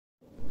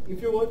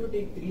if you want to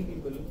take 3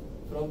 people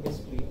from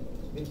history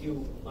with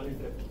you on a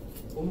trip,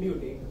 whom do you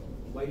take,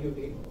 why do you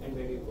take, and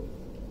where do you go?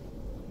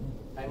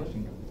 Timer?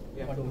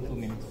 Yeah. 2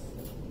 minutes.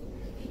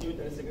 Give me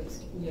 30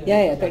 seconds.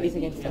 Yeah, 30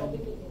 seconds. Yeah.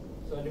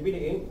 So I'll repeat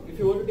again. If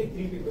you want to take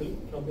 3 people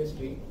from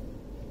history,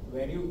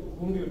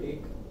 whom do you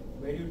take,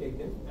 where do you take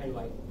them, and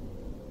why?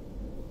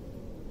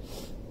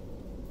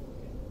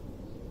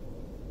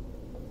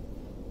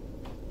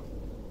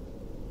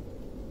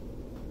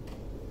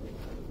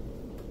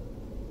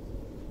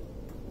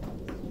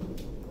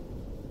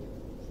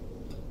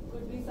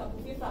 Could be some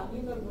of your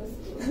family members.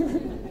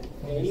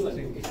 Anyone.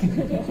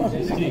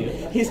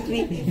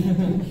 History.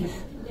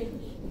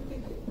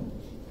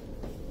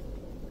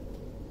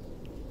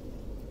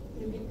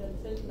 You can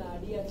consult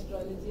Nadi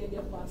astrology and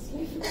your past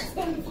life.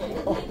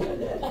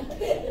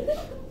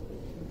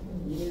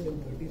 More than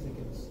 30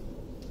 seconds.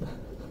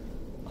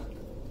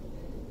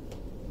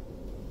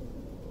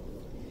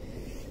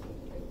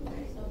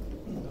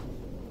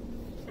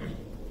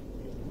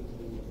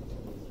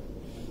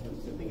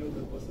 Something about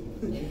the person.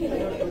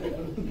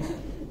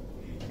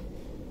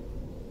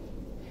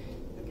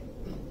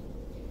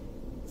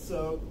 So,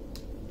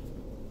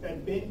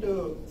 I've been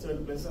to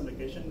certain places on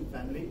vacation with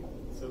family.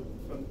 So,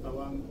 from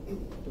Tawang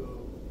to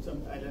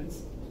some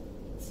islands.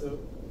 So,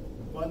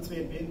 once we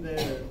had been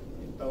there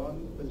in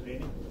Tawang, it was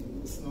raining,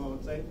 snow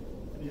outside,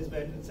 and we just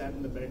went and sat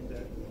in the bed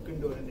there. We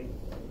couldn't do anything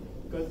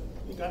because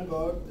you can't go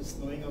out. It's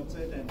snowing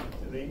outside and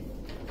rain.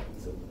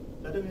 So,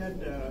 that time we had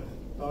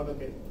thought,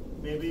 okay,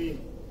 maybe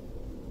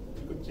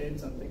we could change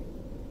something.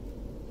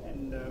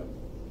 And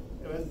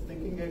I was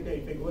thinking, okay,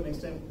 if I go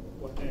next time,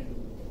 what can I do?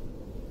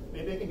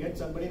 Maybe I can get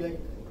somebody like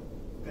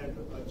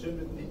Arjun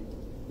with me.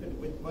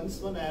 With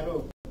one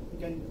arrow, we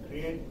can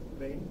create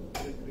rain, we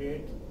can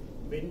create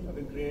wind, we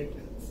can create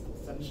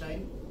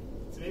sunshine.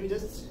 So maybe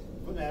just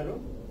one arrow,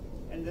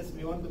 and just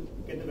we want to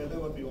get the weather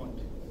what we want.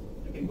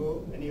 We can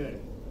go anywhere.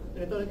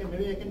 So I thought, okay,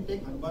 maybe I can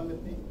take Hanuman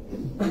with me.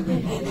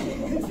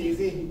 It's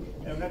easy.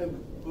 I'm not to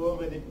go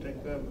with a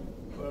trucker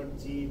or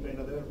jeep and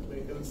other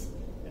vehicles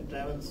and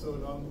travel so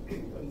long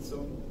on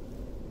so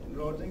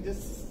roads. And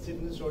just sit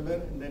on the shoulder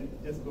and then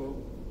just go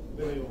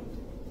where you want.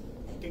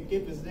 You can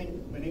keep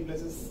visiting many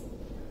places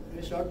in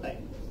a short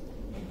time.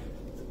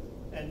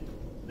 And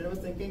then I was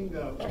thinking,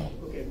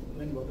 okay,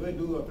 then what do I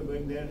do after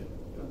going there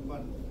to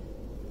Hanuman,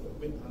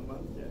 with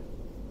Hanuman there?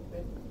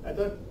 I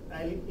thought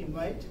I'll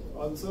invite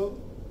also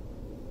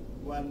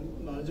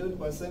one knowledgeable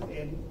person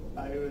in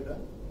Ayurveda.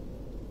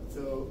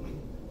 So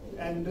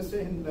I'm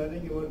interested in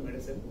learning about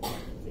medicine. So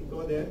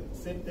go there,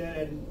 sit there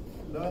and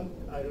learn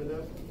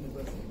Ayurveda in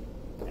person.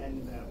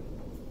 And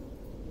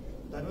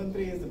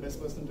Dhanvantari is the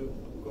best person to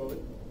go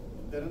with.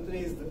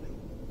 Dhanvantari is the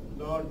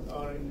Lord,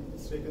 or in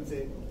history you can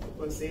say,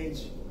 or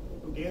sage,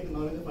 who gave the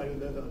knowledge of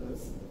Ayurveda to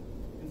others.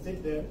 And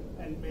sit there,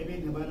 and maybe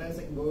in Himalayas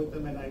I can go with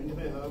them and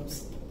identify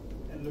herbs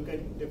and look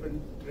at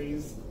different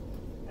trees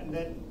and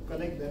then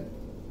collect them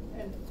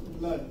and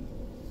learn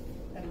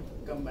and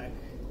come back.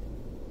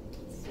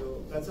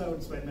 So that's how I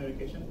would spend my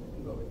vacation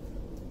and go with.